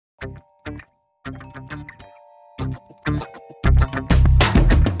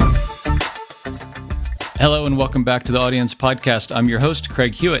Hello and welcome back to the Audience Podcast. I'm your host,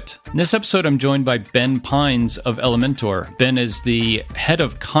 Craig Hewitt. In this episode, I'm joined by Ben Pines of Elementor. Ben is the head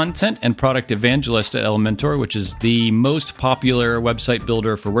of content and product evangelist at Elementor, which is the most popular website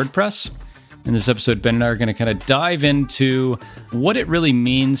builder for WordPress. In this episode, Ben and I are going to kind of dive into what it really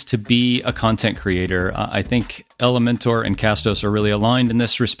means to be a content creator. I think Elementor and Castos are really aligned in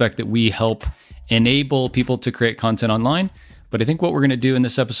this respect that we help enable people to create content online. But I think what we're going to do in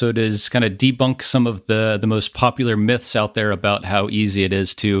this episode is kind of debunk some of the most popular myths out there about how easy it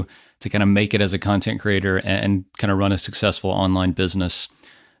is to kind of make it as a content creator and kind of run a successful online business.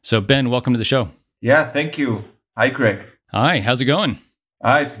 So Ben, welcome to the show. Yeah, thank you. Hi, Craig. Hi, how's it going?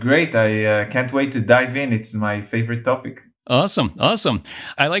 It's great. I can't wait to dive in. It's my favorite topic. Awesome.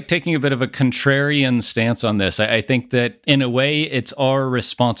 I like taking a bit of a contrarian stance on this. I think that in a way, it's our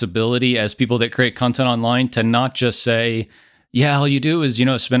responsibility as people that create content online to not just say, yeah, all you do is,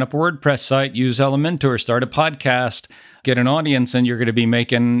 spin up a WordPress site, use Elementor, start a podcast, get an audience, and you're going to be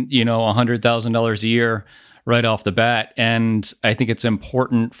making, $100,000 a year right off the bat. And I think it's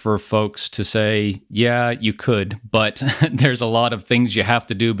important for folks to say, yeah, you could, but there's a lot of things you have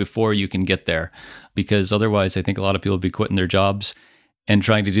to do before you can get there. Because otherwise, I think a lot of people would be quitting their jobs and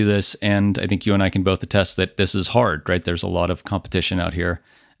trying to do this. And I think you and I can both attest that this is hard, right? There's a lot of competition out here,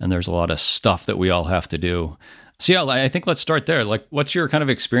 and there's a lot of stuff that we all have to do. So yeah, I think let's start there. What's your kind of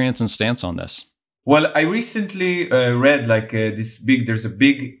experience and stance on this? Well, I recently read there's a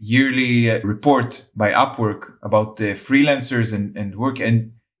big yearly report by Upwork about freelancers and work.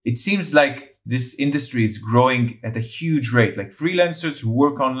 And it seems like this industry is growing at a huge rate. Like freelancers who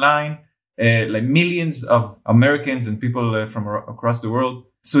work online, like millions of Americans and people from across the world.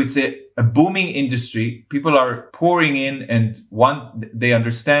 So it's a booming industry. People are pouring in and they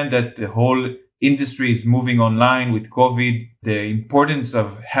understand that the whole industry is moving online with COVID. The importance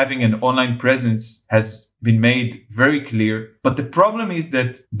of having an online presence has been made very clear. But the problem is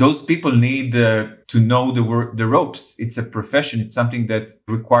that those people need to know the ropes. It's a profession. It's something that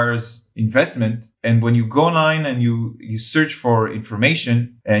requires investment. And when you go online and you search for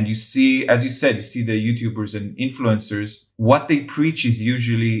information and you see, as you said, you see the YouTubers and influencers, what they preach is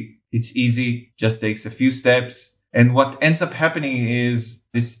usually it's easy, just takes a few steps. And what ends up happening is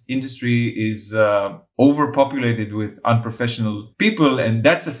this industry is overpopulated with unprofessional people. And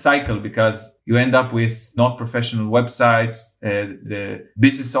that's a cycle because you end up with not professional websites, the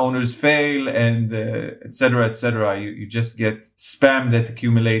business owners fail, and et cetera, et cetera. You just get spam that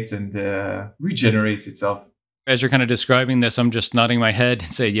accumulates and regenerates itself. As you're kind of describing this, I'm just nodding my head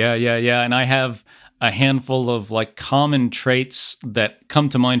and say, yeah. And I have a handful of common traits that come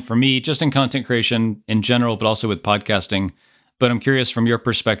to mind for me, just in content creation in general, but also with podcasting. But I'm curious from your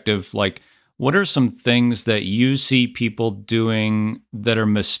perspective, what are some things that you see people doing that are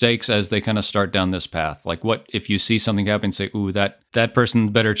mistakes as they kind of start down this path? What if you see something happen, say, ooh, that person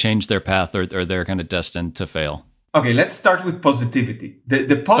better change their path or they're kind of destined to fail? Okay, let's start with positivity.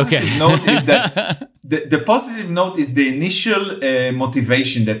 The positive note is that the positive note is the initial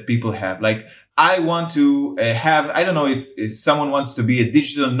motivation that people have. I want to I don't know if someone wants to be a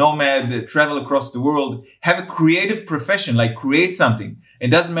digital nomad, travel across the world, have a creative profession, create something. It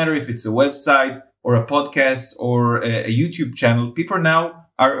doesn't matter if it's a website or a podcast or a YouTube channel. People now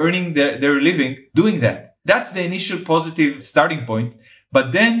are earning their living doing that. That's the initial positive starting point.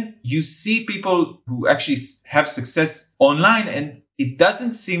 But then you see people who actually have success online and it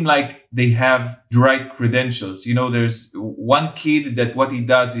doesn't seem like they have the right credentials. There's one kid that what he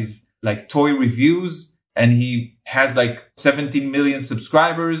does is toy reviews and he has 17 million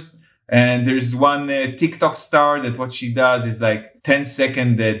subscribers. And there's one TikTok star that what she does is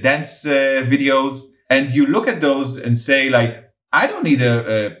 10-second dance videos. And you look at those and say I don't need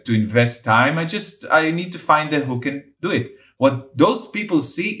to invest time. I need to find who can do it. What those people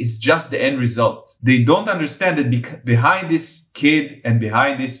see is just the end result. They don't understand that behind this kid and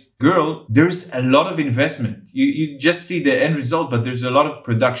behind this girl, there's a lot of investment. You just see the end result, but there's a lot of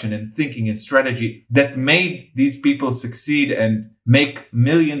production and thinking and strategy that made these people succeed and make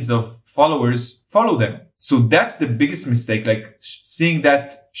millions of followers follow them. So that's the biggest mistake, seeing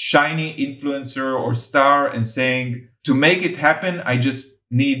that shiny influencer or star and saying, to make it happen, I just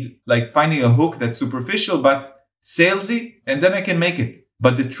need finding a hook that's superficial, but salesy, and then I can make it.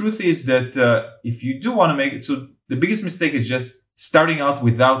 But the truth is that if you do want to make it, so the biggest mistake is just starting out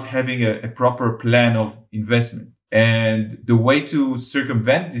without having a proper plan of investment. And the way to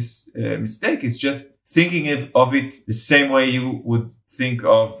circumvent this mistake is just thinking of it the same way you would think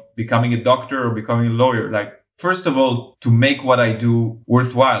of becoming a doctor or becoming a lawyer. First of all, to make what I do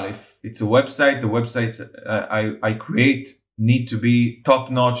worthwhile. If it's a website, the websites I create need to be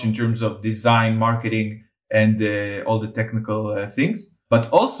top notch in terms of design, marketing, and all the technical things. But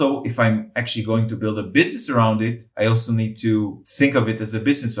also, if I'm actually going to build a business around it, I also need to think of it as a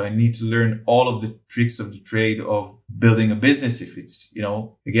business. So I need to learn all of the tricks of the trade of building a business. If it's,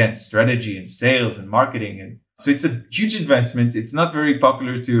 again, strategy and sales and marketing. And so it's a huge investment. It's not very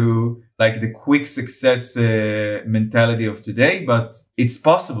popular to like the quick success mentality of today, but it's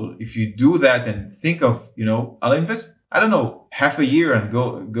possible if you do that and think of, I'll invest, I don't know, half a year and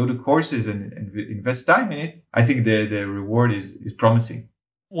go to courses and invest time in it. I think the reward is promising.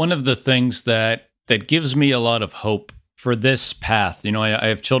 One of the things that gives me a lot of hope for this path, I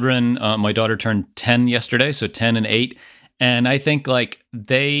have children. My daughter turned 10 yesterday, so 10 and 8. And I think like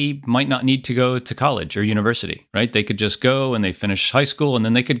they might not need to go to college or university, right? They could just go and they finish high school and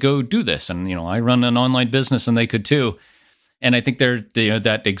then they could go do this. And, I run an online business and they could too. And I think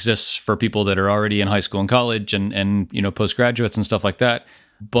that exists for people that are already in high school and college and postgraduates and stuff like that.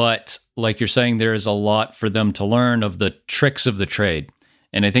 But like you're saying, there is a lot for them to learn of the tricks of the trade.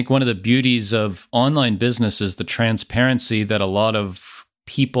 And I think one of the beauties of online business is the transparency that a lot of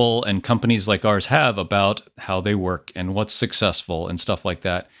people and companies like ours have about how they work and what's successful and stuff like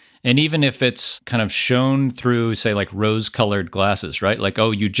that. And even if it's kind of shown through, say, like rose-colored glasses, right? Like, oh,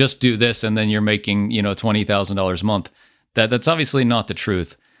 you just do this and then you're making, $20,000 a month. That's obviously not the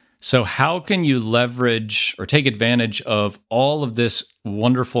truth. So how can you leverage or take advantage of all of this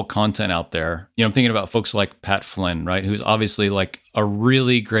wonderful content out there? I'm thinking about folks like Pat Flynn, right? Who's obviously like a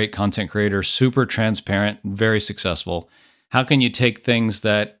really great content creator, super transparent, very successful. How can you take things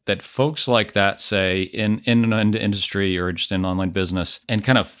that folks like that say in an industry or just in online business and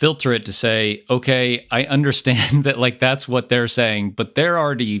kind of filter it to say, okay, I understand that like that's what they're saying, but they're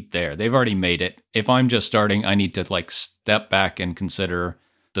already there. They've already made it. If I'm just starting, I need to like step back and consider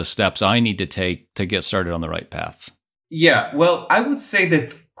the steps I need to take to get started on the right path. Yeah, well, I would say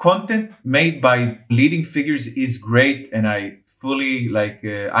that content made by leading figures is great. And I fully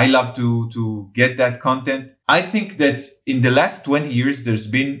I love to get that content. I think that in the last 20 years, there's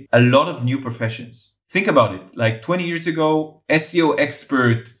been a lot of new professions. Think about it. Like 20 years ago, SEO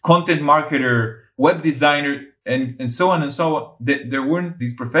expert, content marketer, web designer, and so on and so on. There weren't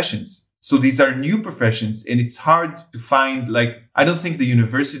these professions. So these are new professions and it's hard to find, I don't think the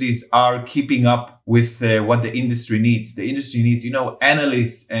universities are keeping up with what the industry needs. The industry needs,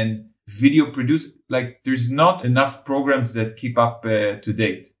 analysts and video producers. There's not enough programs that keep up to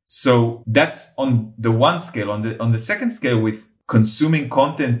date. So that's on the one scale. On the second scale, with consuming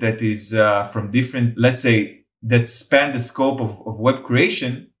content that is from different, let's say, that span the scope of web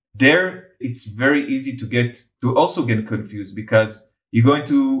creation, there it's very easy to also get confused because you go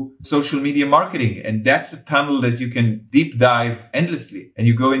into social media marketing and that's a tunnel that you can deep dive endlessly, and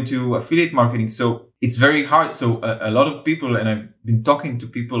you go into affiliate marketing. So it's very hard. So a lot of people, and I've been talking to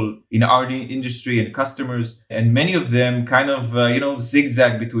people in our industry and customers, and many of them kind of,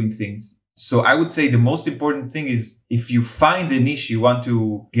 zigzag between things. So I would say the most important thing is if you find a niche you want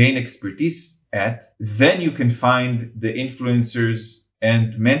to gain expertise at, then you can find the influencers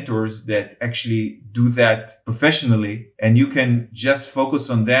and mentors that actually do that professionally, and you can just focus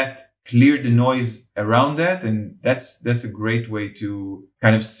on that, clear the noise around that. And that's a great way to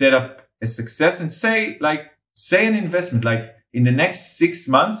kind of set up a success and say an investment, in the next 6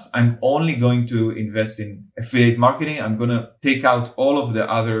 months, I'm only going to invest in affiliate marketing. I'm going to take out all of the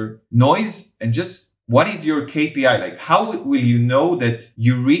other noise and just, what is your KPI? How will you know that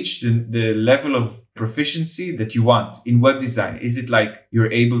you reach the level of proficiency that you want in web design? Is it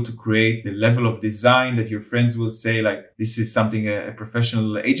you're able to create the level of design that your friends will say, this is something a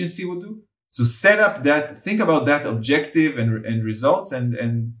professional agency would do? So set up that, think about that objective and results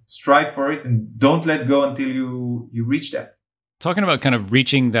and strive for it, and don't let go until you reach that. Talking about kind of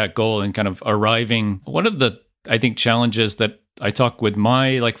reaching that goal and kind of arriving, one of the, I think, challenges that I talk with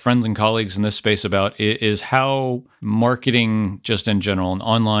my friends and colleagues in this space about is how marketing just in general and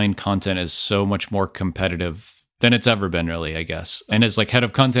online content is so much more competitive than it's ever been, really, I guess. And as head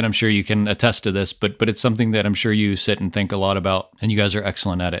of content, I'm sure you can attest to this, but it's something that I'm sure you sit and think a lot about, and you guys are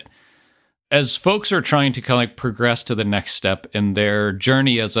excellent at it. As folks are trying to kind of progress to the next step in their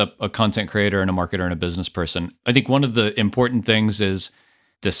journey as a content creator and a marketer and a business person, I think one of the important things is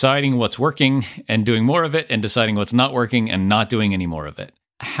deciding what's working and doing more of it, and deciding what's not working and not doing any more of it.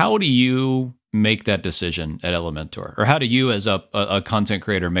 How do you make that decision at Elementor? Or how do you as a content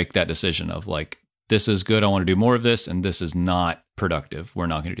creator make that decision of this is good, I want to do more of this, and this is not productive, we're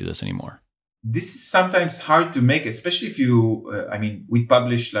not going to do this anymore? This is sometimes hard to make, especially if you, we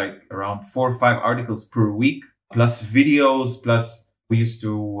publish around 4 or 5 articles per week, plus videos, plus we used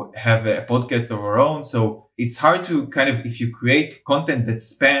to have a podcast of our own. So it's hard to if you create content that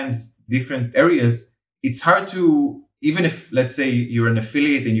spans different areas, it's hard to, even if, let's say, you're an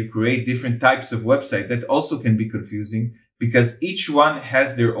affiliate and you create different types of website, that also can be confusing because each one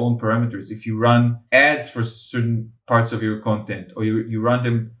has their own parameters. If you run ads for certain parts of your content, or you run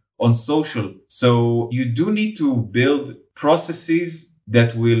them on social. So you do need to build processes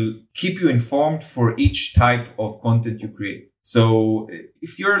that will keep you informed for each type of content you create. So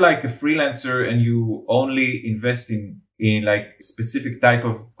if you're like a freelancer and you only invest in like specific type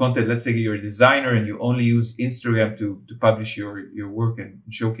of content, let's say you're a designer and you only use Instagram to publish your work and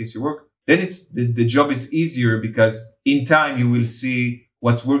showcase your work, then the job is easier because in time you will see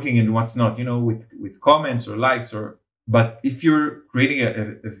what's working and what's not, with comments or likes but if you're creating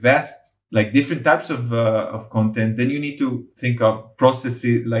a vast, like different types of content, then you need to think of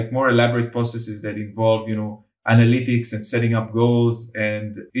processes, like more elaborate processes that involve, analytics and setting up goals.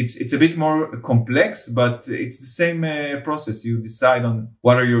 And it's a bit more complex, but it's the same process. You decide on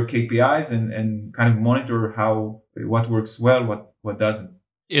what are your KPIs and kind of monitor what works well, what doesn't.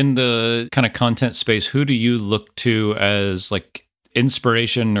 In the kind of content space, who do you look to as like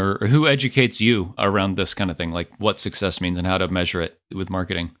inspiration, or who educates you around this kind of thing, like what success means and how to measure it with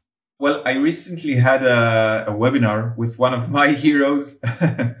marketing? Well, I recently had a webinar with one of my heroes,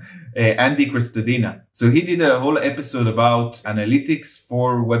 Andy Crestodina. So he did a whole episode about analytics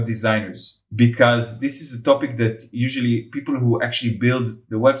for web designers, because this is a topic that usually people who actually build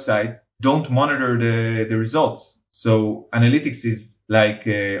the website don't monitor the results. So analytics is like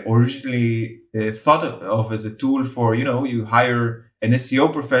originally thought of as a tool for, you hire an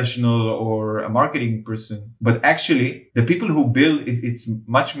SEO professional or a marketing person. But actually, the people who build it, it's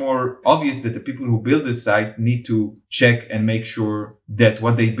much more obvious that the people who build the site need to check and make sure that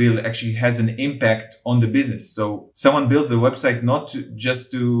what they build actually has an impact on the business. So someone builds a website not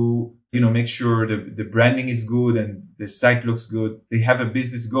just to make sure the branding is good and the site looks good. They have a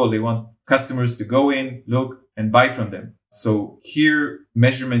business goal. They want customers to go in, look, and buy from them. So here,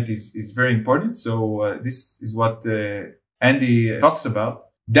 measurement is very important. So this is what Andy talks about.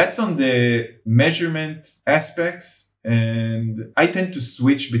 That's on the measurement aspects. And I tend to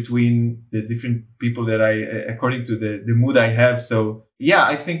switch between the different people that according to the mood I have. So yeah,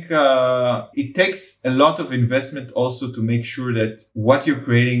 I think it takes a lot of investment also to make sure that what you're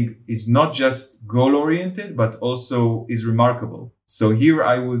creating is not just goal oriented, but also is remarkable. So here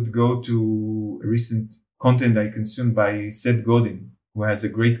I would go to a recent content I consumed by Seth Godin, who has a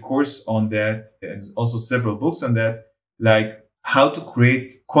great course on that and also several books on that, like how to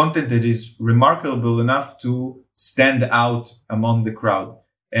create content that is remarkable enough to stand out among the crowd.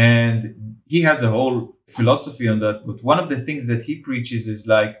 And he has a whole philosophy on that. But one of the things that he preaches is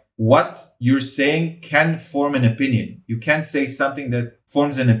like, what you're saying can form an opinion. You can say something that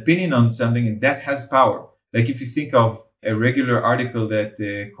forms an opinion on something, and that has power. Like if you think of a regular article that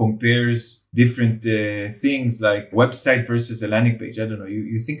compares different things like website versus a landing page. I don't know.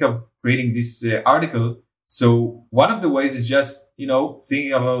 You think of creating this article. So one of the ways is just,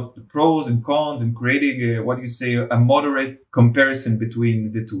 thinking about the pros and cons and creating a moderate comparison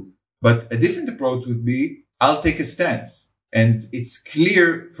between the two. But a different approach would be, I'll take a stance. And it's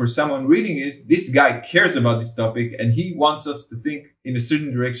clear for someone reading is this guy cares about this topic and he wants us to think in a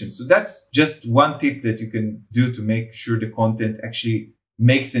certain direction. So that's just one tip that you can do to make sure the content actually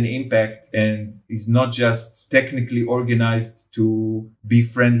makes an impact and is not just technically organized to be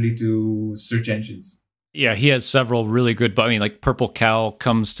friendly to search engines. Yeah, he has several really good, like Purple Cow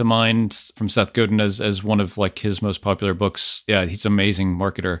comes to mind from Seth Godin as one of like his most popular books. Yeah, he's an amazing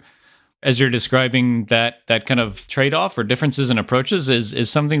marketer. As you're describing that kind of trade-off or differences in approaches is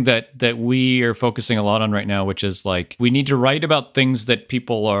something that we are focusing a lot on right now, which is like we need to write about things that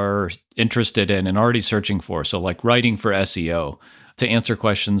people are interested in and already searching for. So like writing for SEO to answer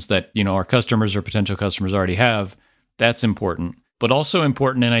questions that, our customers or potential customers already have. That's important. But also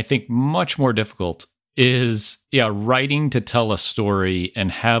important, and I think much more difficult, is writing to tell a story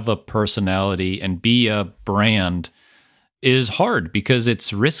and have a personality and be a brand is hard because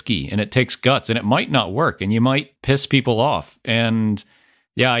it's risky and it takes guts and it might not work and you might piss people off. And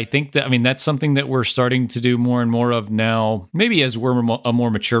yeah, I think that's something that we're starting to do more and more of now, maybe as we're a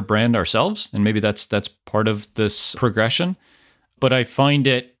more mature brand ourselves. And maybe that's part of this progression. But I find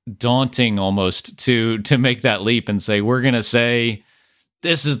it daunting almost to make that leap and say, we're going to say,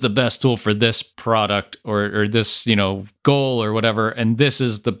 this is the best tool for this product or this, goal or whatever. And this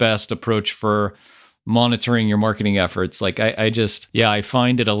is the best approach for monitoring your marketing efforts. Like I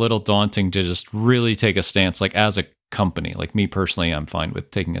find it a little daunting to just really take a stance. Like as a company, like me personally, I'm fine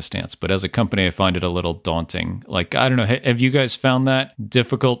with taking a stance, but as a company, I find it a little daunting. Like, I don't know, have you guys found that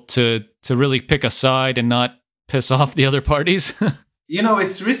difficult to really pick a side and not piss off the other parties?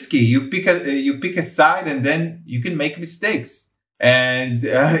 it's risky. You pick a side and then you can make mistakes. And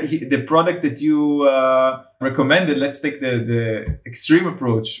the product that you recommended, let's take the extreme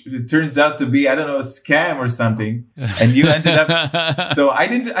approach. It turns out to be, I don't know, a scam or something. And you ended up. So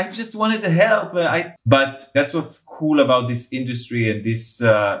I just wanted to help. But that's what's cool about this industry and this,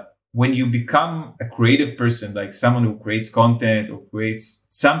 when you become a creative person, like someone who creates content or creates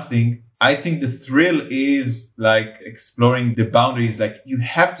something, I think the thrill is like exploring the boundaries. Like you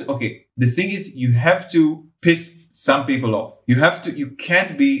have to, the thing is you have to piss some people off. You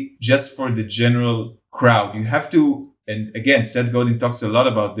can't be just for the general crowd. You have to, and again, Seth Godin talks a lot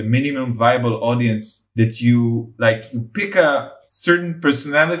about the minimum viable audience that you pick a certain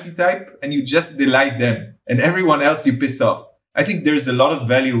personality type and you just delight them and everyone else you piss off. I think there's a lot of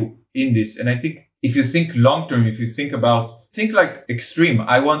value in this. And I think if you think long term, if you think like extreme,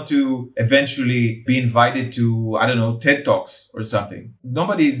 I want to eventually be invited to, I don't know, TED Talks or something.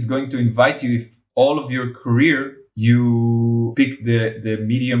 Nobody is going to invite you if all of your career you pick the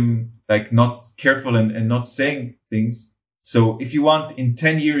medium, like not careful and not saying things. So if you want in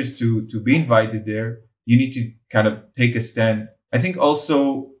 10 years to be invited there, you need to kind of take a stand. I think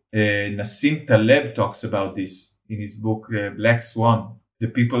also Nassim Taleb talks about this in his book, Black Swan. The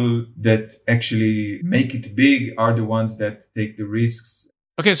people that actually make it big are the ones that take the risks.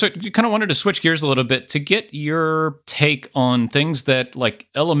 Okay, so you kind of wanted to switch gears a little bit to get your take on things that like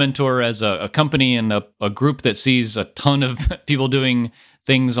Elementor as a company and a group that sees a ton of people doing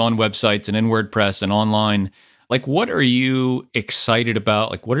things on websites and in WordPress and online. Like, what are you excited about?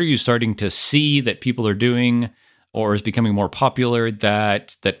 Like, what are you starting to see that people are doing or is becoming more popular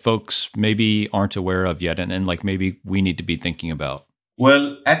that folks maybe aren't aware of yet and like maybe we need to be thinking about?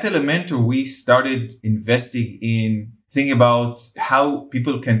 Well, at Elementor, we started investing in thinking about how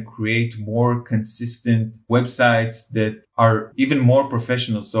people can create more consistent websites that are even more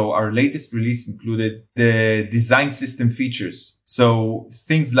professional. So our latest release included the design system features. So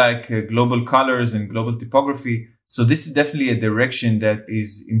things like global colors and global typography. So this is definitely a direction that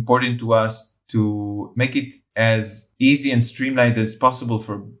is important to us to make it as easy and streamlined as possible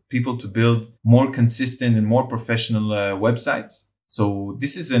for people to build more consistent and more professional websites. So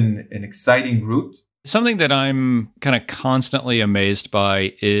this is an exciting route. Something that I'm kind of constantly amazed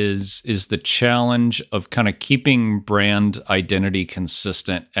by is the challenge of kind of keeping brand identity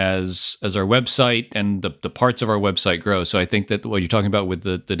consistent as our website and the parts of our website grow. So I think that what you're talking about with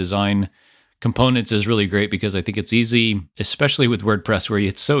the design components is really great because I think it's easy, especially with WordPress, where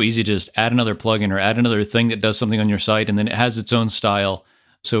it's so easy to just add another plugin or add another thing that does something on your site and then it has its own style.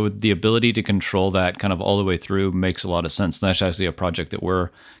 So the ability to control that kind of all the way through makes a lot of sense. And that's actually a project that we're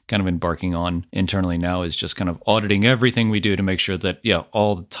kind of embarking on internally now, is just kind of auditing everything we do to make sure that,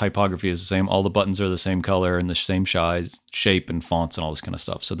 all the typography is the same, all the buttons are the same color and the same size, shape, and fonts and all this kind of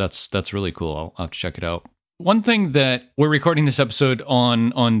stuff. So that's really cool. I'll have to check it out. One thing that we're recording this episode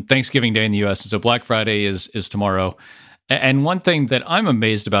on Thanksgiving Day in the US, and so Black Friday is tomorrow. And one thing that I'm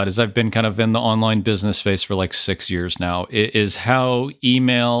amazed about is I've been kind of in the online business space for like 6 years now, is how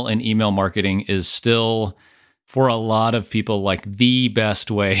email and email marketing is still, for a lot of people, like the best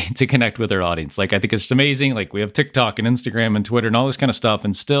way to connect with their audience. Like, I think it's amazing. Like, we have TikTok and Instagram and Twitter and all this kind of stuff,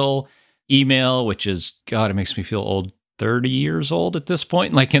 and still email, which is, God, it makes me feel old, 30 years old at this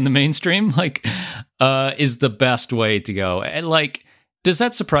point, like in the mainstream, like, is the best way to go. And like, does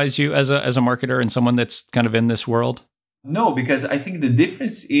that surprise you as a marketer and someone that's kind of in this world? No, because I think the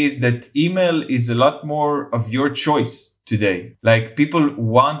difference is that email is a lot more of your choice today. Like, people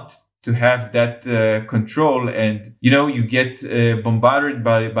want to have that control, and you get bombarded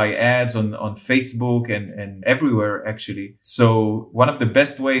by ads on Facebook and everywhere actually. So one of the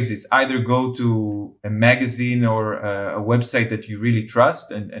best ways is either go to a magazine or a website that you really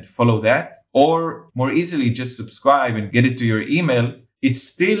trust and follow that, or more easily just subscribe and get it to your email. It's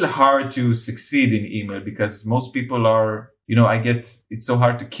still hard to succeed in email because most people are, it's so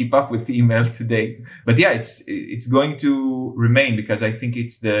hard to keep up with email today. But yeah, it's going to remain because I think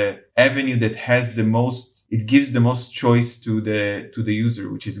it's the avenue that has it gives the most choice to the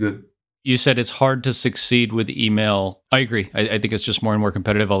user, which is good. You said it's hard to succeed with email. I agree. I think it's just more and more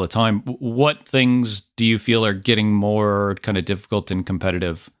competitive all the time. What things do you feel are getting more kind of difficult and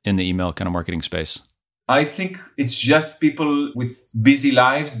competitive in the email kind of marketing space? I think it's just people with busy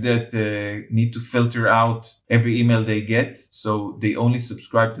lives that need to filter out every email they get. So they only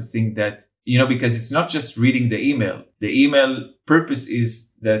subscribe to things that, because it's not just reading the email. The email purpose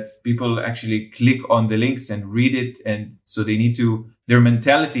is that people actually click on the links and read it. And so their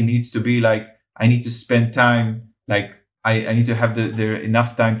mentality needs to be like, I need to spend time, like I need to have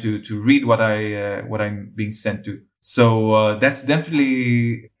enough time to read what I'm being sent to. So that's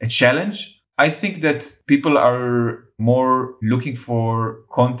definitely a challenge. I think that people are more looking for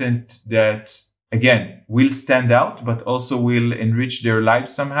content that, again, will stand out, but also will enrich their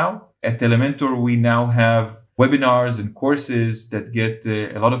lives somehow. At Elementor, we now have webinars and courses that get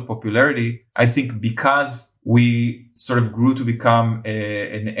a lot of popularity. I think because we sort of grew to become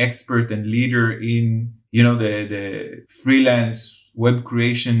an expert and leader in, the freelance web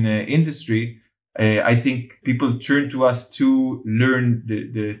creation industry, I think people turn to us to learn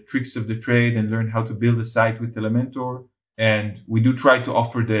the tricks of the trade and learn how to build a site with Elementor. And we do try to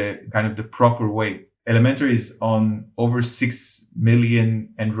offer the kind of the proper way. Elementor is on over 6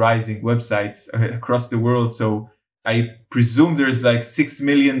 million and rising websites across the world. So I presume there's like 6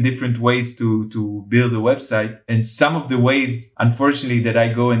 million different ways to build a website. And some of the ways, unfortunately, that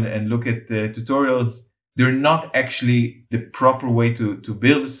I go and look at the tutorials, they're not actually the proper way to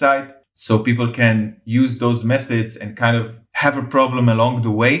build a site. So people can use those methods and kind of have a problem along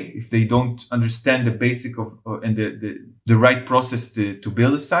the way if they don't understand the basic of and the right process to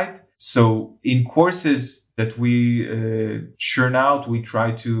build a site. So in courses that we churn out, we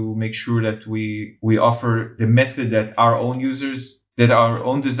try to make sure that we offer the method that our own users, that our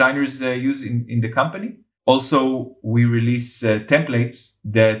own designers use in the company. Also, we release templates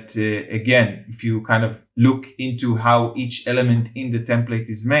that, again, if you kind of look into how each element in the template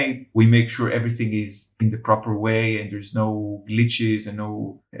is made, we make sure everything is in the proper way and there's no glitches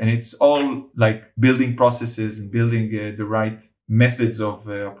and it's all like building processes and building the right methods of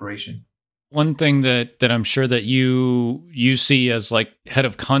operation. One thing that I'm sure that you see as like head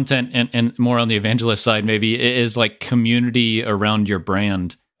of content and more on the evangelist side maybe is like community around your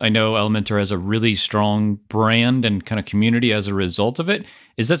brand. I know Elementor has a really strong brand and kind of community as a result of it.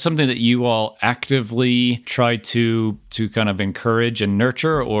 Is that something that you all actively try to kind of encourage and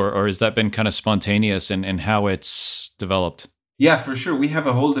nurture, or has that been kind of spontaneous in how it's developed? Yeah, for sure. We have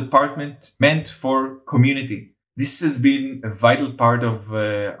a whole department meant for community. This has been a vital part of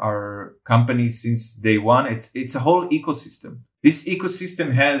our company since day one. It's a whole ecosystem. This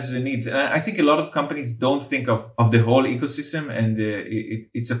ecosystem has needs. And I think a lot of companies don't think of the whole ecosystem, and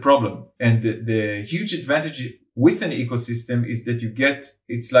it's a problem. And the huge advantage with an ecosystem is that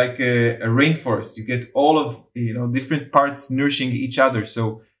it's like a rainforest. You get all of, different parts nourishing each other.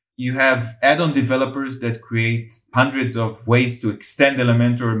 So you have add-on developers that create hundreds of ways to extend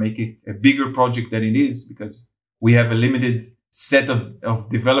Elementor, make it a bigger project than it is, because we have a limited set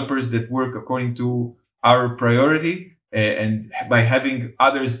of developers that work according to our priority. And by having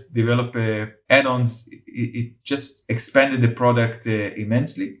others develop add-ons, it just expanded the product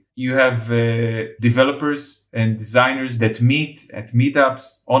immensely. You have developers and designers that meet at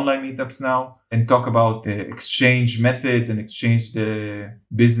meetups, online meetups now, and talk about exchange methods and exchange the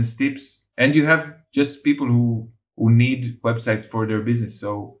business tips. And you have just people who need websites for their business.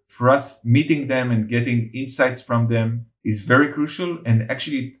 So for us, meeting them and getting insights from them is very crucial, and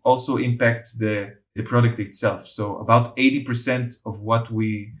actually it also impacts the product itself. So about 80% of what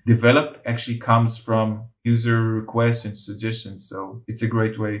we develop actually comes from user requests and suggestions. So it's a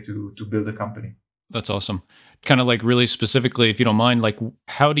great way to build a company. That's awesome. Kind of like really specifically, if you don't mind, like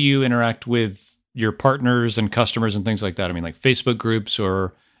how do you interact with your partners and customers and things like that? I mean, like Facebook groups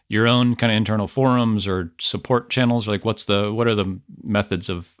or your own kind of internal forums or support channels? Or like what are the methods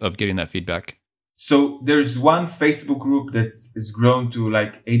of getting that feedback? So there's one Facebook group that has grown to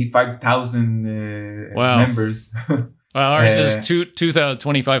like 85,000 members. Well, ours is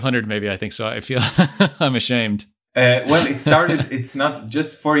 2,500 maybe, I think. So I feel I'm ashamed. Well, it started, it's not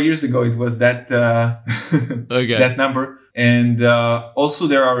just 4 years ago. It was that, okay, that number. And also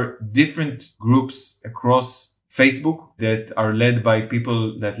there are different groups across Facebook that are led by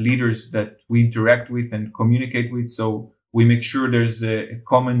leaders that we interact with and communicate with. So we make sure there's a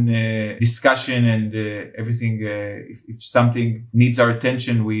common discussion and everything. If something needs our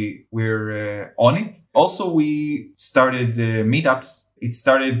attention, we're on it. Also, we started meetups. It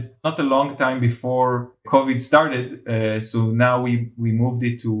started not a long time before COVID started. So now we moved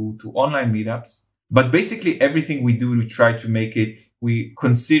it to online meetups. But basically everything we do, we try to make it, we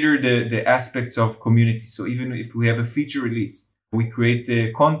consider the aspects of community. So even if we have a feature release, we create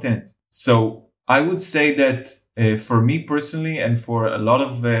the content. So I would say that for me personally, and for a lot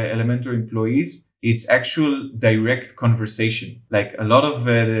of Elementor employees, it's actual direct conversation. Like a lot of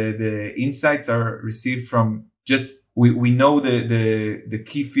the insights are received from just, we know the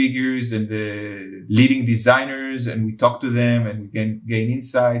key figures and the leading designers, and we talk to them and we gain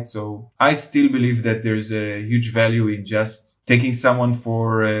insights. So I still believe that there's a huge value in just taking someone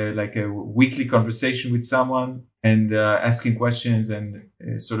for like a weekly conversation with someone and asking questions and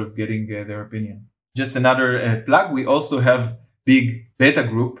sort of getting their opinion. just another plug. We also have big beta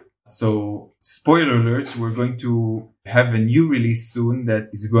group. So spoiler alert, we're going to have a new release soon that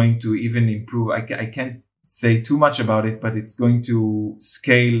is going to even improve. I can't say too much about it, but it's going to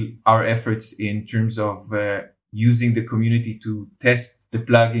scale our efforts in terms of using the community to test the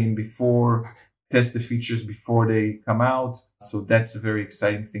plugin before, test the features before they come out. So that's a very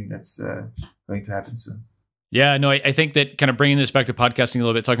exciting thing that's going to happen soon. Yeah, no, I think that kind of bringing this back to podcasting a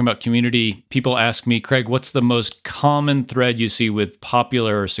little bit, talking about community, people ask me, Craig, what's the most common thread you see with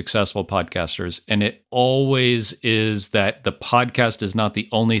popular or successful podcasters? And it always is that the podcast is not the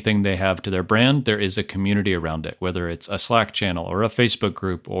only thing they have to their brand. There is a community around it, whether it's a Slack channel or a Facebook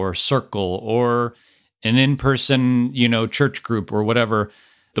group or Circle or an in-person, church group or whatever.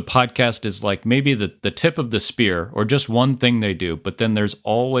 The podcast is like maybe the tip of the spear or just one thing they do, but then there's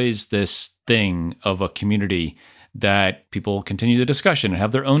always this thing of a community that people continue the discussion and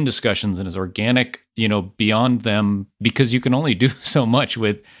have their own discussions and is organic, beyond them, because you can only do so much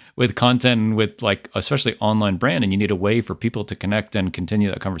with content and with especially online brand, and you need a way for people to connect and continue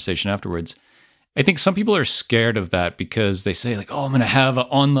that conversation afterwards. I think some people are scared of that because they say oh, I'm going to have an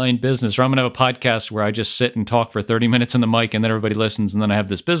online business, or I'm going to have a podcast where I just sit and talk for 30 minutes in the mic and then everybody listens and then I have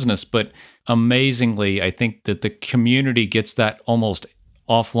this business. But amazingly, I think that the community gets that almost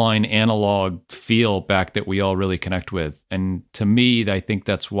offline analog feel back that we all really connect with. And to me, I think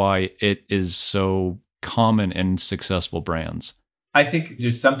that's why it is so common in successful brands. I think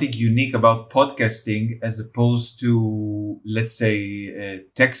there's something unique about podcasting as opposed to, let's say,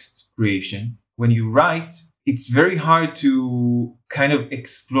 text creation. When you write, it's very hard to kind of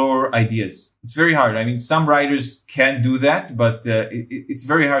explore ideas. It's very hard. I mean, some writers can do that, but it's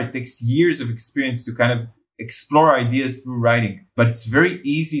very hard. It takes years of experience to kind of explore ideas through writing. But it's very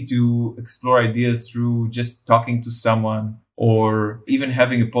easy to explore ideas through just talking to someone or even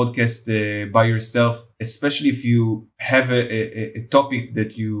having a podcast by yourself, especially if you have a topic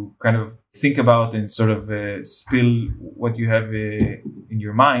that you kind of think about and sort of spill what you have in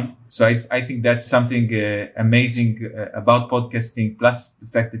your mind. So I think that's something amazing about podcasting, plus the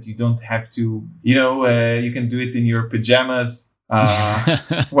fact that you don't have to, you can do it in your pajamas.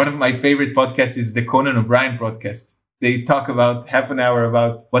 One of my favorite podcasts is the Conan O'Brien podcast. They talk about half an hour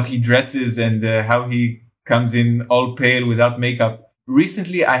about what he dresses and how he comes in all pale without makeup.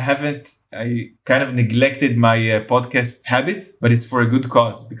 Recently, I kind of neglected my podcast habit, but it's for a good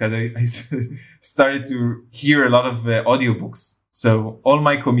cause because I started to hear a lot of audiobooks. So all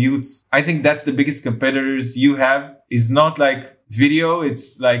my commutes, I think that's the biggest competitors you have is not like video.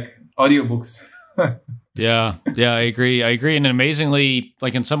 It's like audiobooks. Yeah, I agree. And amazingly,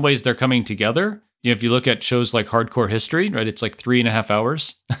 in some ways they're coming together. If you look at shows like Hardcore History, right, it's 3.5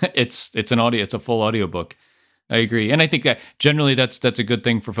 hours. it's a full audiobook. I agree. And I think that generally that's a good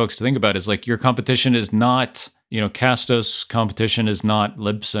thing for folks to think about is your competition is not, Castos competition is not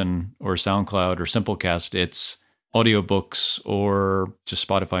Libsyn or SoundCloud or Simplecast. It's audiobooks or just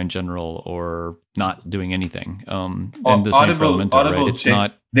Spotify in general or not doing anything. And the same for Elementor, right? It's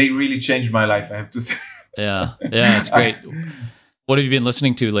not. They really changed my life, I have to say. Yeah, it's great. What have you been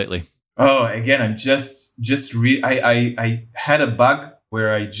listening to lately? Oh, again, I'm I had a bug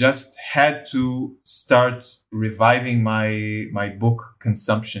where I just had to start reviving my book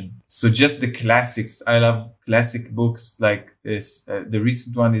consumption. So just the classics. I love classic books like this. The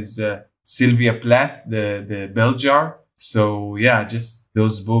recent one is Sylvia Plath, the Bell Jar. So yeah, just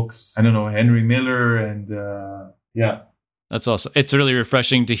those books. I don't know, Henry Miller and yeah. That's awesome. It's really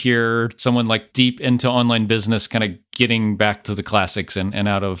refreshing to hear someone deep into online business kind of getting back to the classics and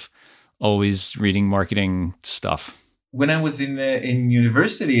out of always reading marketing stuff. When I was in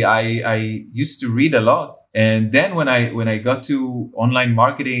university, I used to read a lot. And then when I got to online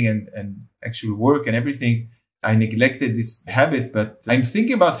marketing and actual work and everything, I neglected this habit. But I'm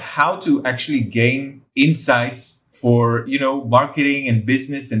thinking about how to actually gain insights for, marketing and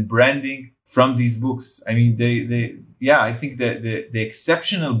business and branding from these books. I mean, I think the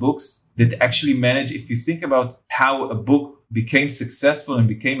exceptional books that actually manage, if you think about how a book became successful and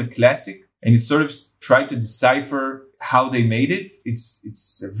became a classic, and you sort of try to decipher how they made it,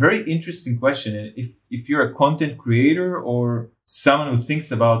 it's a very interesting question. And if you're a content creator or someone who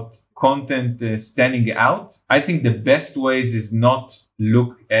thinks about content standing out, I think the best ways is not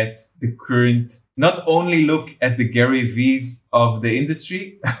only look at the Gary V's of the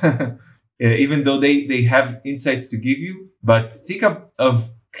industry, even though they have insights to give you, but think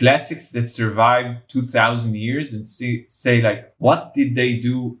of classics that survived 2,000 years and say what did they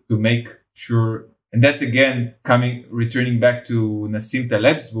do to make sure? And that's again returning back to Nassim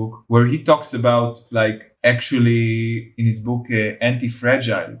Taleb's book, where he talks about actually in his book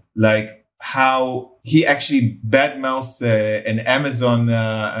Anti-Fragile, how he actually badmouths an Amazon,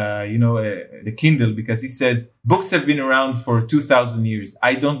 the Kindle, because he says books have been around for 2,000 years.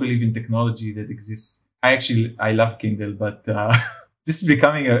 I don't believe in technology that exists. I love Kindle, but this is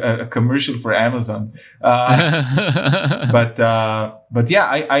becoming a commercial for Amazon. But yeah,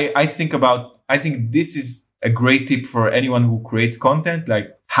 I think this is a great tip for anyone who creates content.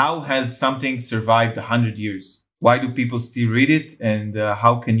 Like, how has something survived 100 years? Why do people still read it? And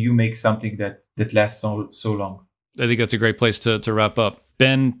how can you make something that lasts so long? I think that's a great place to wrap up.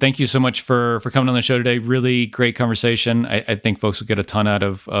 Ben, thank you so much for coming on the show today. Really great conversation. I think folks will get a ton out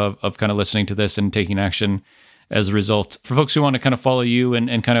of kind of listening to this and taking action as a result. For folks who want to kind of follow you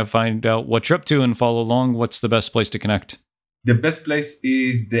and kind of find out what you're up to and follow along, what's the best place to connect? The best place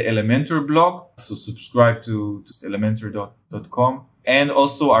is the Elementor blog. So subscribe to elementor.com, and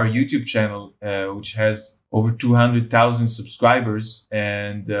also our YouTube channel, which has over 200,000 subscribers.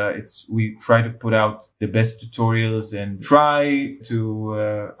 And we try to put out the best tutorials and try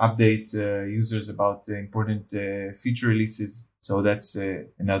to update users about the important feature releases. So that's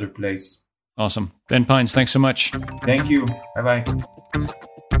another place. Awesome. Ben Pines, thanks so much. Thank you. Bye-bye.